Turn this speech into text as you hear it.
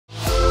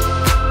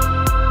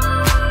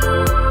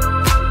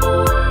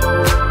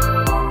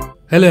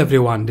Hello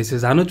everyone, this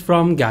is Anuj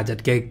from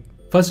Gadget Cake.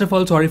 First of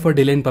all, sorry for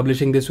delay in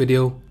publishing this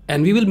video,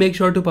 and we will make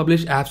sure to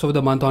publish apps of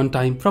the month on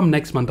time from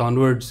next month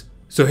onwards.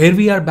 So here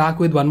we are back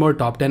with one more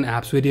top 10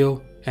 apps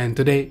video, and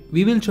today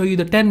we will show you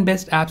the 10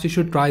 best apps you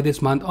should try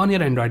this month on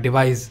your Android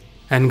device.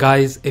 And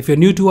guys, if you're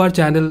new to our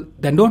channel,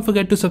 then don't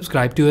forget to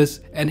subscribe to us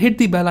and hit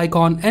the bell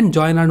icon and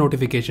join our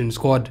notification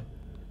squad.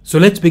 So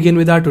let's begin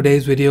with our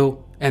today's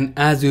video, and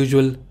as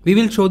usual, we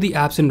will show the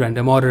apps in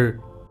random order.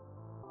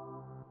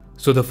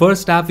 So the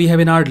first app we have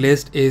in our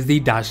list is the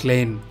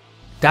Dashlane.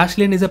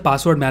 Dashlane is a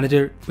password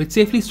manager which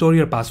safely stores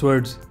your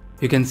passwords.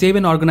 You can save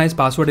and organize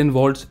password in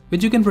vaults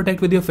which you can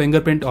protect with your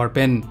fingerprint or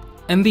PIN.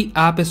 And the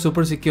app is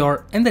super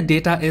secure and the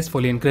data is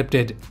fully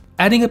encrypted.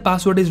 Adding a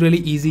password is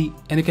really easy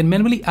and you can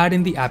manually add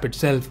in the app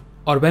itself.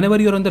 Or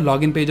whenever you're on the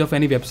login page of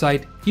any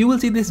website, you will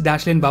see this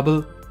Dashlane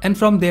bubble and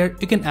from there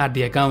you can add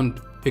the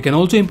account. You can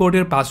also import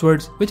your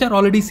passwords which are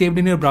already saved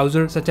in your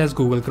browser such as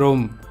Google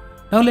Chrome.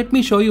 Now let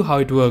me show you how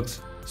it works.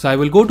 So I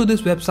will go to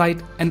this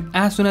website and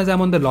as soon as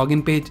I'm on the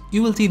login page,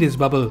 you will see this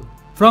bubble.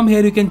 From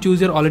here you can choose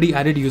your already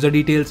added user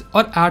details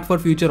or add for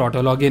future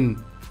auto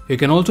login. You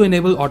can also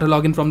enable auto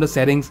login from the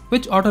settings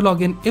which auto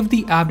login if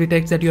the app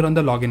detects that you're on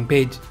the login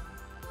page.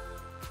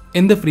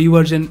 In the free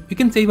version, you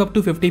can save up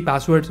to 50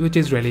 passwords which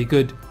is really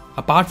good.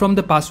 Apart from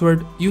the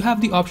password, you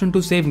have the option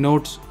to save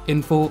notes,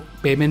 info,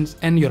 payments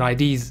and your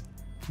IDs.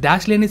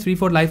 Dashlane is free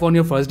for life on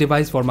your first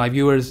device for my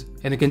viewers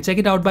and you can check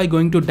it out by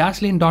going to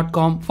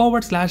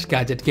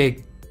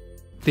dashlane.com/gadgetcake.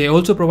 They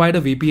also provide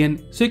a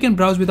VPN so you can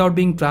browse without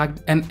being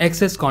tracked and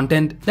access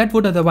content that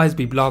would otherwise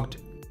be blocked.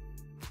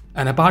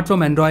 And apart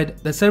from Android,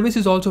 the service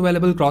is also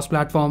available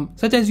cross-platform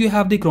such as you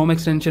have the Chrome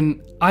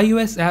extension,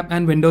 iOS app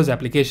and Windows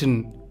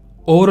application.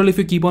 Overall, if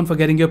you keep on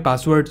forgetting your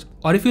passwords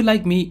or if you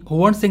like me who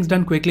wants things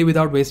done quickly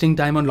without wasting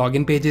time on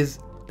login pages,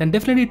 then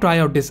definitely try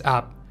out this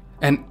app.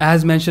 And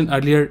as mentioned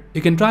earlier,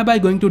 you can try by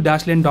going to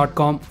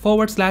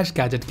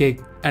dashlane.com/gadgetcake.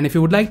 And if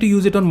you would like to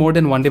use it on more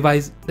than one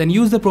device, then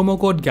use the promo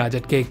code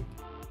GadgetCake.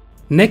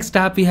 Next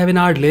app we have in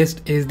our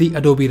list is the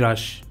Adobe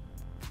Rush.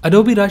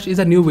 Adobe Rush is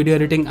a new video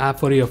editing app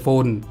for your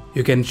phone.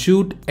 You can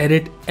shoot,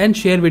 edit and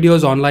share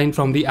videos online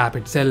from the app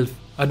itself.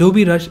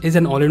 Adobe Rush is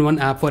an all-in-one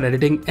app for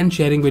editing and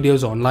sharing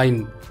videos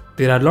online.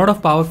 There are a lot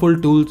of powerful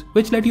tools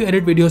which let you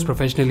edit videos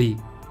professionally.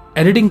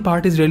 Editing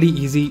part is really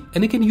easy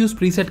and you can use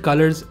preset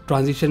colors,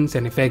 transitions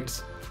and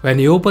effects. When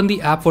you open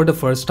the app for the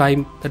first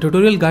time, the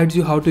tutorial guides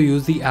you how to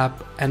use the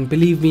app, and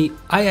believe me,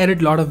 I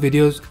edit a lot of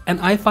videos and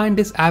I find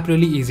this app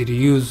really easy to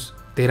use.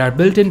 There are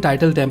built-in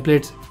title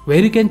templates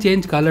where you can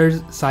change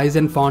colors, size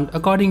and font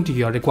according to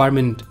your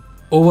requirement.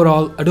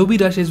 Overall, Adobe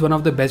Rush is one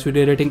of the best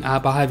video editing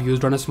app I have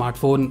used on a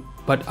smartphone,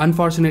 but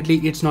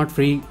unfortunately it's not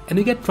free and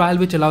you get trial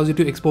which allows you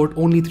to export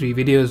only 3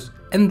 videos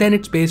and then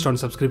it's based on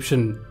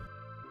subscription.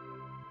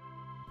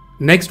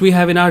 Next we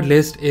have in our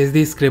list is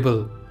the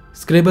Scribble.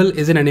 Scribble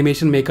is an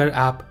animation maker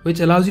app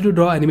which allows you to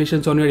draw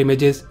animations on your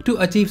images to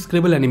achieve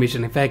Scribble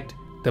animation effect.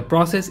 The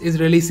process is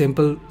really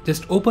simple,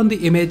 just open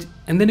the image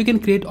and then you can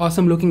create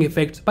awesome looking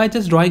effects by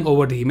just drawing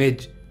over the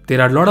image.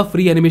 There are a lot of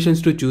free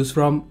animations to choose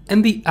from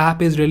and the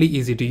app is really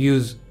easy to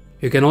use.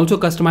 You can also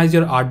customize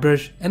your art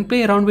brush and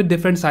play around with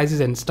different sizes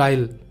and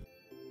style.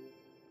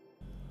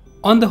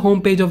 On the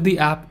home page of the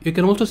app, you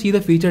can also see the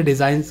feature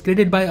designs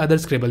created by other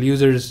Scribble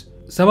users.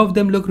 Some of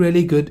them look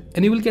really good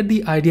and you will get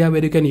the idea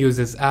where you can use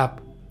this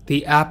app.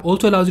 The app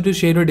also allows you to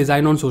share your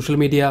design on social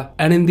media,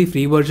 and in the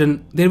free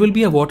version, there will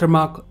be a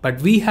watermark,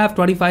 but we have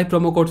 25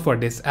 promo codes for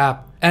this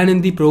app. And in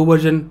the pro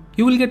version,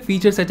 you will get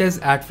features such as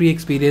ad-free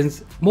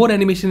experience, more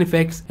animation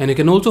effects, and you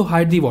can also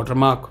hide the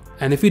watermark.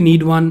 And if you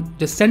need one,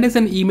 just send us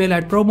an email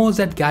at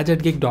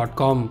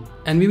promos@gadgetgeek.com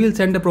and we will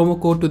send a promo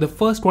code to the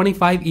first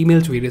 25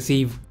 emails we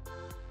receive.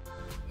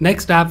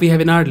 Next app we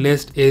have in our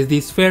list is the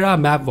Sphaera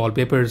Map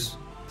Wallpapers.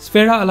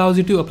 Sphaera allows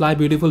you to apply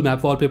beautiful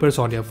map wallpapers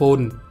on your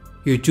phone.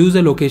 You choose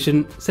a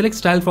location, select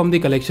style from the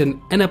collection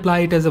and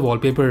apply it as a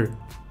wallpaper.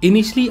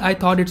 Initially I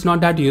thought it's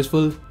not that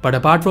useful, but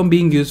apart from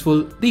being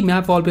useful, the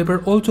map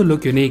wallpaper also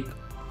look unique.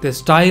 The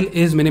style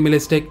is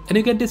minimalistic and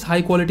you get this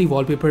high quality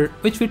wallpaper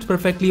which fits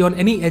perfectly on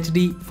any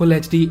HD, Full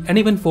HD and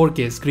even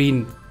 4K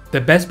screen. The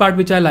best part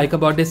which I like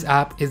about this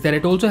app is that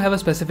it also have a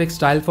specific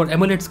style for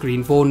AMOLED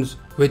screen phones,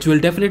 which will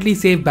definitely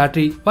save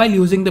battery while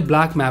using the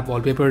black map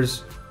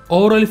wallpapers.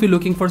 Overall, if you're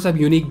looking for some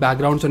unique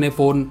backgrounds on a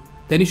phone,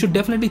 then you should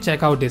definitely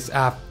check out this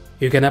app.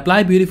 You can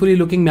apply beautifully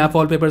looking map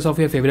wallpapers of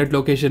your favorite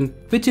location,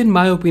 which in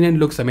my opinion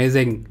looks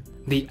amazing.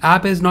 The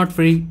app is not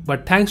free,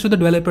 but thanks to the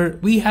developer,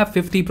 we have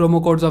 50 promo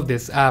codes of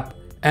this app.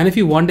 And if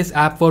you want this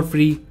app for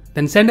free,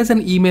 then send us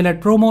an email at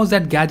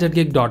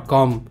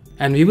promos@gadgetgeek.com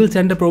and we will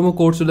send the promo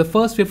codes to the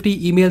first 50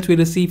 emails we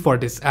receive for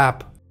this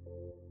app.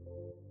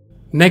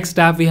 Next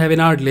app we have in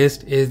our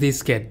list is the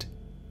Skit.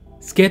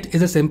 Skit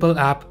is a simple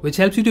app which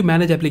helps you to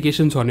manage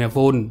applications on your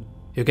phone.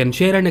 You can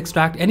share and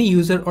extract any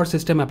user or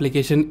system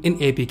application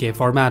in APK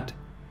format.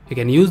 You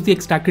can use the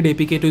extracted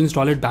APK to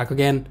install it back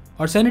again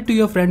or send it to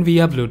your friend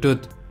via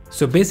Bluetooth.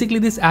 So basically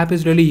this app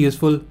is really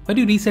useful when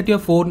you reset your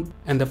phone,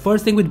 and the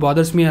first thing which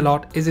bothers me a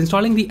lot is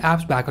installing the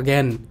apps back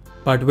again.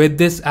 But with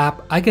this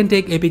app, I can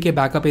take APK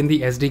backup in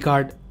the SD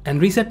card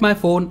and reset my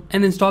phone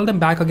and install them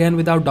back again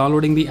without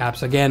downloading the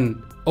apps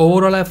again.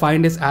 Overall, I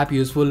find this app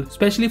useful,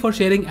 especially for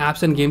sharing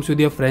apps and games with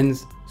your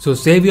friends. So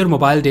save your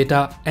mobile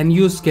data and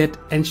use Skit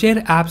and share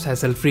apps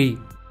hassle-free.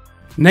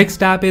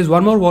 Next app is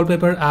one more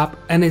wallpaper app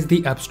and is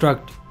the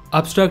Abstruct.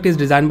 Abstruct is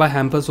designed by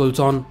Hampus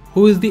Olsson,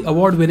 who is the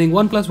award-winning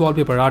OnePlus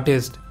wallpaper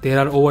artist. There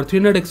are over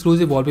 300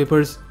 exclusive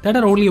wallpapers that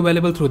are only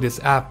available through this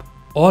app.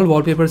 All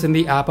wallpapers in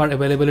the app are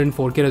available in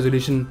 4K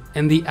resolution,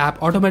 and the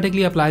app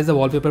automatically applies the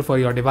wallpaper for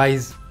your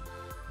device.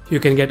 You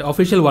can get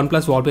official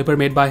OnePlus wallpaper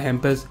made by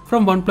Hampus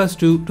from OnePlus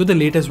 2 to the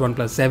latest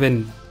OnePlus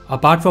 7.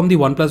 Apart from the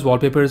OnePlus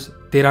wallpapers,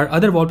 there are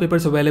other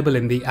wallpapers available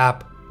in the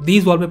app.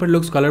 These wallpaper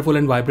looks colorful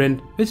and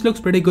vibrant, which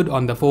looks pretty good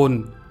on the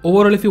phone.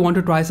 Overall, if you want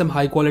to try some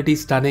high quality,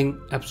 stunning,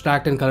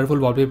 abstract and colorful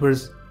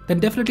wallpapers, then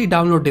definitely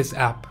download this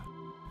app.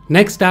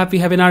 Next app we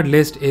have in our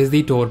list is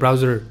the Tor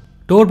Browser.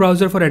 Tor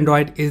Browser for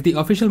Android is the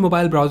official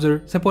mobile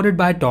browser supported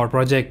by Tor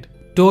project.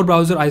 Tor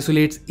Browser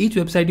isolates each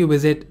website you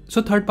visit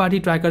so third-party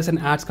trackers and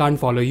ads can't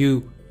follow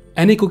you.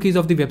 Any cookies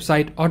of the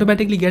website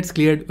automatically gets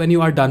cleared when you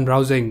are done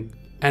browsing.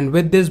 And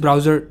with this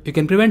browser, you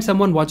can prevent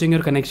someone watching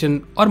your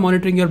connection or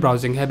monitoring your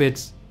browsing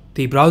habits.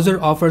 The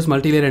browser offers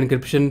multi-layer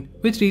encryption,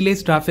 which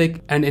relays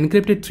traffic and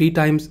encrypts it 3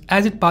 times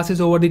as it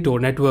passes over the Tor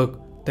network.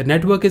 The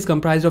network is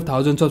comprised of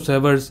thousands of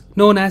servers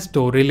known as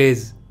Tor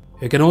relays.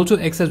 You can also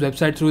access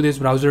websites through this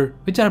browser,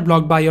 which are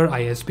blocked by your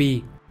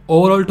ISP.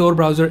 Overall, Tor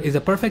Browser is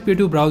a perfect way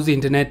to browse the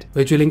internet,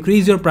 which will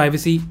increase your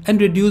privacy and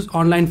reduce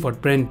online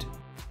footprint.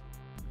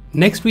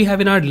 Next we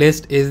have in our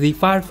list is the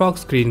Firefox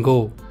Screen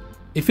Go.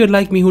 If you're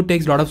like me who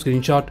takes a lot of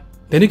screenshots,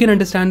 then you can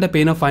understand the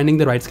pain of finding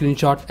the right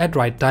screenshot at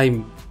right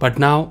time. But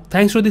now,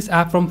 thanks to this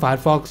app from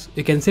Firefox,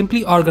 you can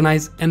simply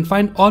organize and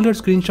find all your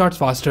screenshots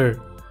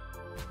faster.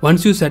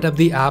 Once you set up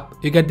the app,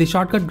 you get the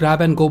shortcut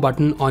grab and go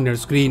button on your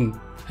screen.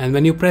 And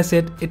when you press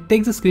it, it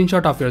takes a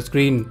screenshot of your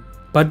screen.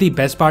 But the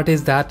best part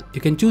is that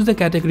you can choose the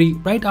category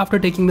right after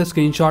taking the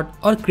screenshot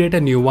or create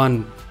a new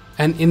one.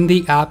 And in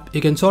the app,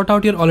 you can sort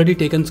out your already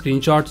taken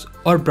screenshots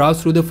or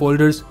browse through the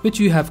folders which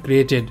you have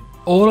created.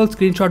 Overall,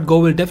 Screenshot Go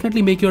will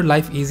definitely make your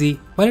life easy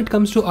when it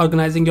comes to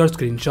organizing your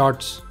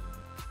screenshots.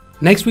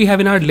 Next we have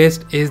in our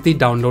list is the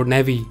Download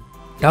Navi.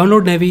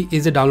 Download Navi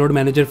is a download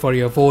manager for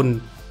your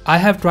phone. I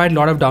have tried a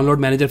lot of download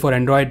manager for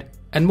Android,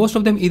 and most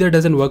of them either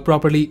doesn't work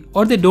properly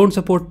or they don't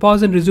support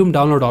pause and resume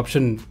download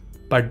option.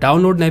 But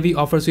Download Navi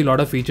offers you a lot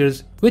of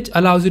features which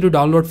allows you to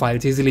download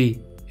files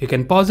easily. You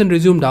can pause and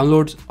resume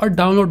downloads or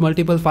download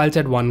multiple files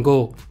at one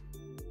go.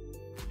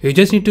 You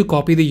just need to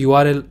copy the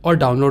URL or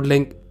download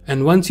link,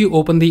 and once you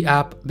open the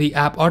app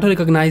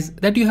auto-recognizes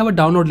that you have a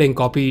download link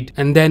copied,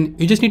 and then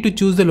you just need to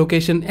choose the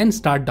location and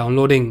start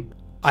downloading.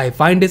 I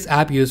find this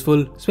app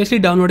useful, especially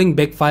downloading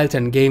big files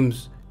and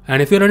games.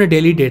 And if you're on a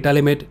daily data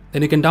limit,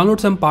 then you can download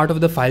some part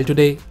of the file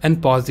today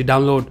and pause the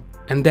download.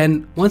 And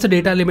then once the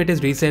data limit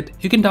is reset,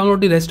 you can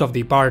download the rest of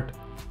the part.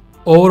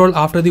 Overall,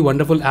 after the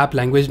wonderful app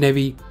Language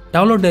Navi,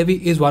 Download Navi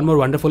is one more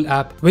wonderful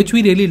app which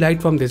we really liked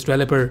from this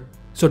developer.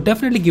 So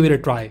definitely give it a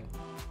try.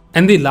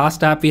 And the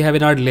last app we have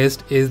in our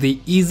list is the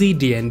Easy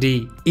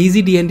DND.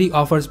 Easy DND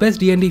offers best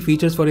DND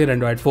features for your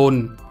Android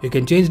phone. You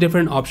can change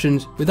different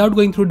options without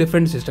going through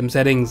different system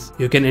settings.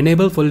 You can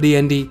enable full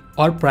DND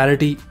or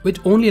priority, which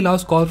only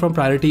allows calls from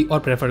priority or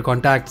preferred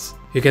contacts.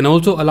 You can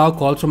also allow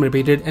calls from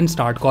repeated and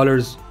start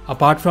callers.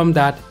 Apart from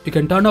that, you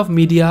can turn off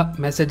media,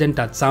 message and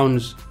touch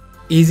sounds.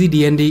 Easy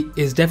DND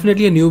is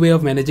definitely a new way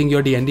of managing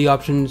your DND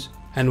options.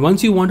 And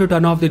once you want to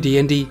turn off the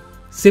DND,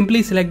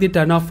 simply select the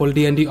turn off full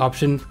DND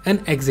option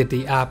and exit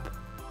the app.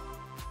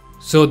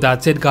 So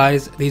that's it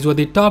guys, these were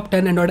the top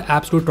 10 Android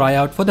apps to try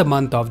out for the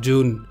month of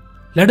June.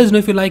 Let us know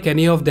if you like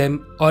any of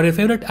them or your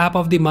favorite app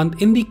of the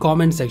month in the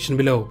comment section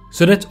below.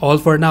 So that's all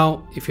for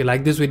now. If you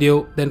like this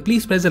video, then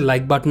please press the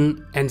like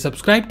button and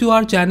subscribe to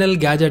our channel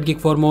Gadget Geek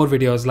for more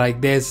videos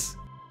like this.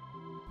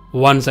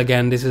 Once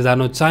again, this is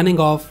Anuj signing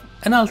off,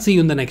 and I'll see you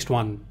in the next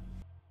one.